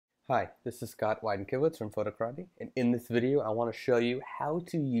Hi, this is Scott Weidenkiewicz from Photocrati, and in this video I want to show you how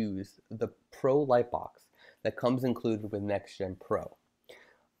to use the Pro Lightbox that comes included with NextGEN Pro.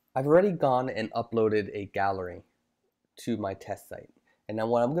 I've already gone and uploaded a gallery to my test site, and now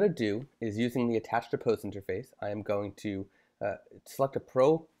what I'm going to do is, using the attach to post interface, I am going to select a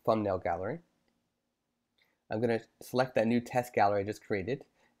Pro thumbnail gallery. I'm going to select that new test gallery I just created,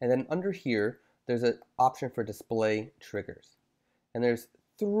 and then under here there's an option for display triggers, and there's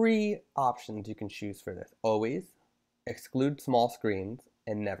three options you can choose for this: always, exclude small screens,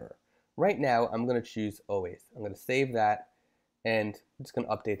 and never. Right now I'm going to choose always. I'm going to save that, and I'm just going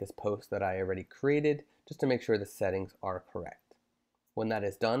to update this post that I already created just to make sure the settings are correct. When that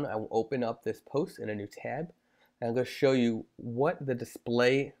is done, I will open up this post in a new tab, and I'm going to show you what the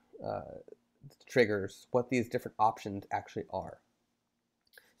display triggers, what these different options actually are.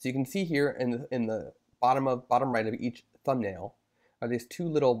 So you can see here in the bottom right of each thumbnail are these two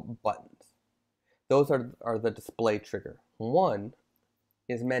little buttons. Those are the display trigger. One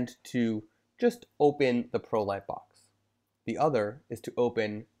is meant to just open the Pro Lightbox. The other is to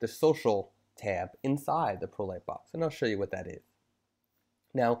open the social tab inside the Pro Lightbox, and I'll show you what that is.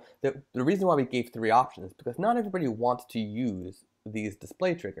 Now, the reason why we gave three options is because not everybody wants to use these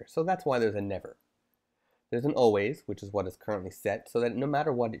display triggers, so that's why there's a never. There's an always, which is what is currently set, so that no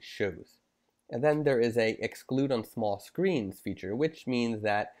matter what it shows. And then there is a exclude on small screens feature, which means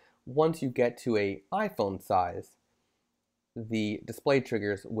that once you get to an iPhone size, the display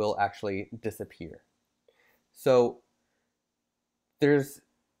triggers will actually disappear. So there's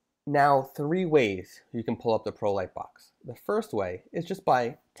now three ways you can pull up the Pro Lightbox. The first way is just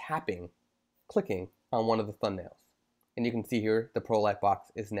by clicking on one of the thumbnails. And you can see here the Pro Lightbox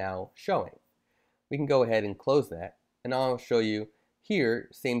is now showing. We can go ahead and close that, and I'll show you here,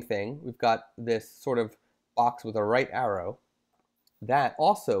 same thing. We've got this sort of box with a right arrow that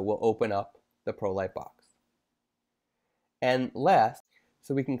also will open up the Pro Lightbox. And last,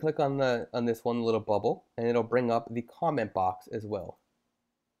 so we can click on this one little bubble, and it'll bring up the comment box as well.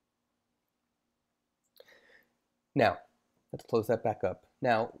 Now, let's close that back up.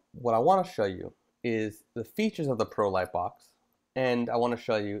 Now, what I want to show you is the features of the Pro Lightbox, and I want to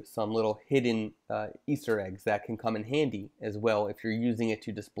show you some little hidden Easter eggs that can come in handy as well if you're using it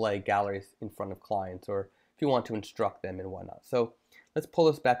to display galleries in front of clients, or if you want to instruct them and whatnot. So let's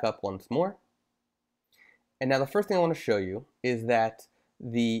pull this back up once more. And now the first thing I want to show you is that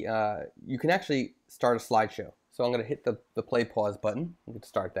you can actually start a slideshow. So I'm going to hit the play pause button. You can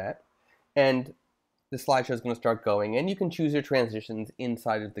start that, and the slideshow is going to start going, and you can choose your transitions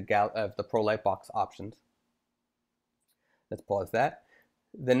inside of the Pro Lightbox options. Let's pause that.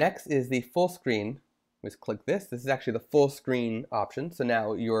 The next is the full screen. Let's click this. This is actually the full screen option. So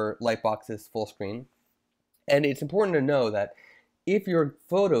now your Lightbox is full screen. And it's important to know that if your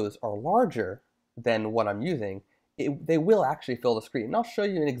photos are larger than what I'm using, they will actually fill the screen. And I'll show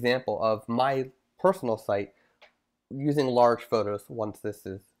you an example of my personal site using large photos. Once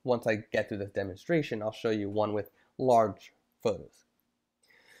I get through this demonstration, I'll show you one with large photos.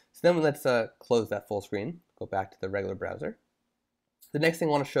 So then let's close that full screen, go back to the regular browser. The next thing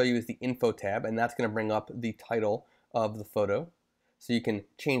I want to show you is the info tab, and that's going to bring up the title of the photo. So you can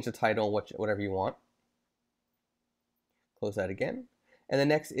change the title, whatever you want. Close that again. And the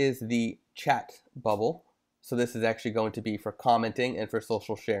next is the chat bubble. So this is actually going to be for commenting and for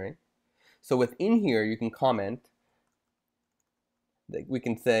social sharing. So within here, you can comment. We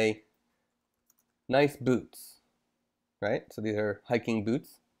can say, nice boots, right? So these are hiking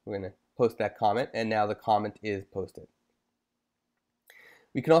boots. We're going to post that comment, and now the comment is posted.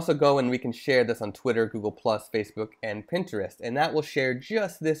 We can also go and we can share this on Twitter, Google+, Facebook, and Pinterest, and that will share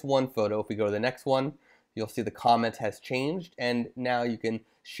just this one photo. If we go to the next one, you'll see the comment has changed, and now you can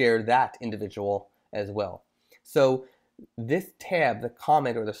share that individual as well. So this tab, the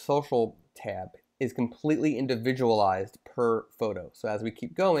comment or the social tab, is completely individualized per photo. So as we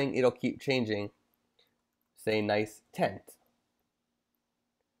keep going, it'll keep changing. Say nice tent.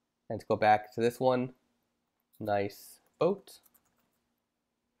 And to go back to this one, nice boat.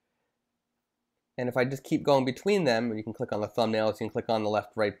 And if I just keep going between them, you can click on the thumbnails, you can click on the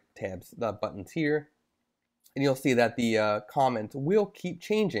left, right tabs, the buttons here, and you'll see that the comment will keep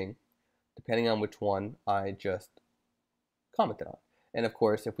changing depending on which one I just commented on. And of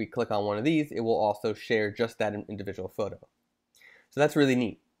course, if we click on one of these, it will also share just that individual photo. So that's really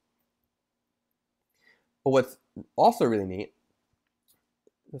neat. But what's also really neat,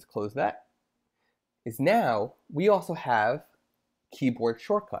 let's close that, is now we also have keyboard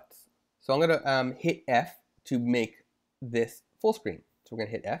shortcuts. So I'm going to hit F to make this full screen. So we're going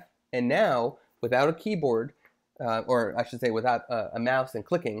to hit F. And now, without a keyboard, or I should say without a mouse and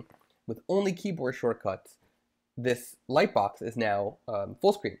clicking, with only keyboard shortcuts, this lightbox is now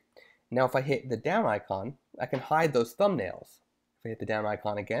full screen. Now if I hit the down icon, I can hide those thumbnails. If I hit the down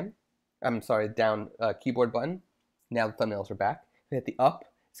icon again, down keyboard button, now the thumbnails are back. If I hit the up,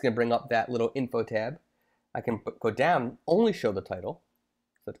 it's going to bring up that little info tab. I can go down, only show the title.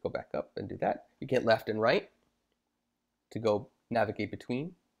 So let's go back up and do that. You can hit left and right to go navigate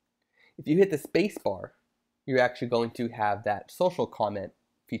between. If you hit the space bar, you're actually going to have that social comment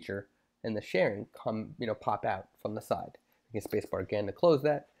feature and the sharing pop out from the side. You can space bar again to close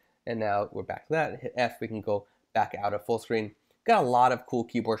that, and now we're back to that. Hit F, we can go back out of full screen. Got a lot of cool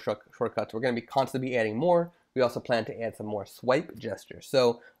keyboard shortcuts. We're going to be constantly adding more. We also plan to add some more swipe gestures.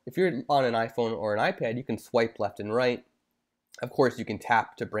 So if you're on an iPhone or an iPad, you can swipe left and right. Of course, you can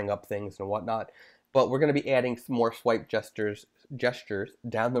tap to bring up things and whatnot, but we're going to be adding some more swipe gestures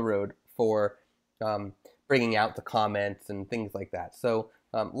down the road for bringing out the comments and things like that. So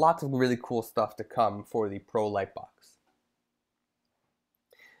lots of really cool stuff to come for the Pro Lightbox.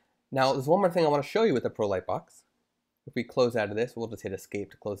 Now, there's one more thing I want to show you with the Pro Lightbox. If we close out of this, we'll just hit escape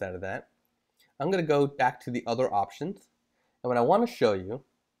to close out of that. I'm going to go back to the other options. And what I want to show you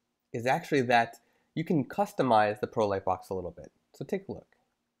is actually that you can customize the Pro Lightbox a little bit. So take a look.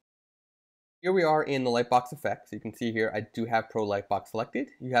 Here we are in the Lightbox effects. You can see here I do have Pro Lightbox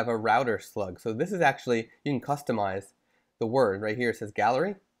selected. You have a router slug. So this is actually, you can customize the word. Right here it says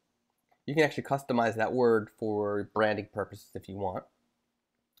gallery. You can actually customize that word for branding purposes if you want.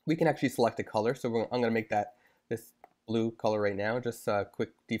 We can actually select a color. So I'm going to make that this blue color right now, just quick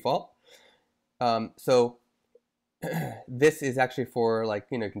default. So this is actually for, like,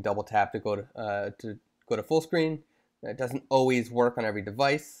 you can double tap to go to full screen. It doesn't always work on every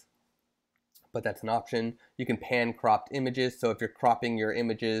device, but that's an option. You can pan cropped images. So if you're cropping your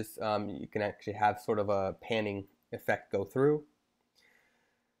images, you can actually have sort of a panning effect go through.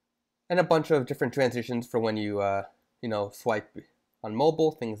 And a bunch of different transitions for when you, swipe on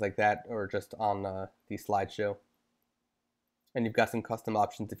mobile, things like that, or just on the slideshow. And you've got some custom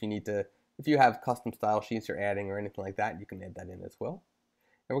options if you have custom style sheets you're adding or anything like that, you can add that in as well.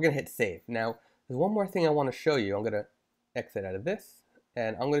 And we're going to hit save. Now, there's one more thing I want to show you. I'm going to exit out of this,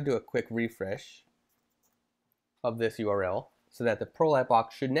 and I'm going to do a quick refresh of this URL so that the Pro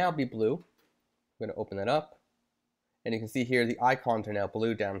Lightbox should now be blue. I'm going to open that up, and you can see here the icons are now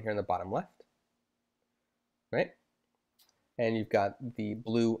blue down here in the bottom left, right? And you've got the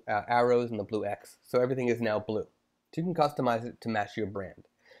blue arrows and the blue X, so everything is now blue. So you can customize it to match your brand.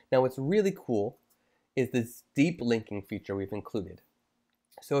 Now what's really cool is this deep linking feature we've included.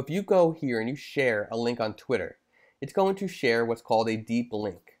 So if you go here and you share a link on Twitter, it's going to share what's called a deep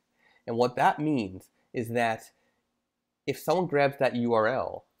link. And what that means is that if someone grabs that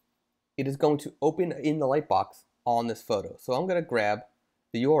URL, it is going to open in the Lightbox on this photo. So I'm going to grab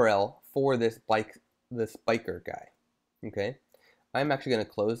the URL for this biker guy. Okay, I'm actually going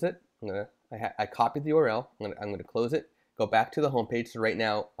to close it. I copied the URL. I'm going to close it. Go back to the home page. So right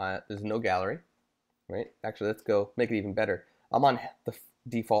now there's no gallery. Right? Actually, let's go make it even better. I'm on the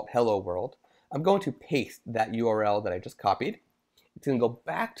default hello world. I'm going to paste that URL that I just copied. It's going to go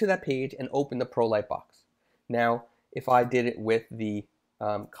back to that page and open the Pro Lightbox. Now, if I did it with the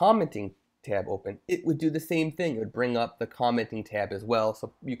commenting tab open, it would do the same thing. It would bring up the commenting tab as well,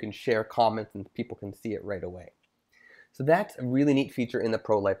 so you can share comments and people can see it right away. So that's a really neat feature in the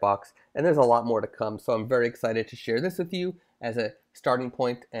Pro Lightbox, and there's a lot more to come. So I'm very excited to share this with you as a starting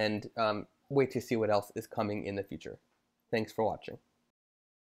point, and wait to see what else is coming in the future. Thanks for watching.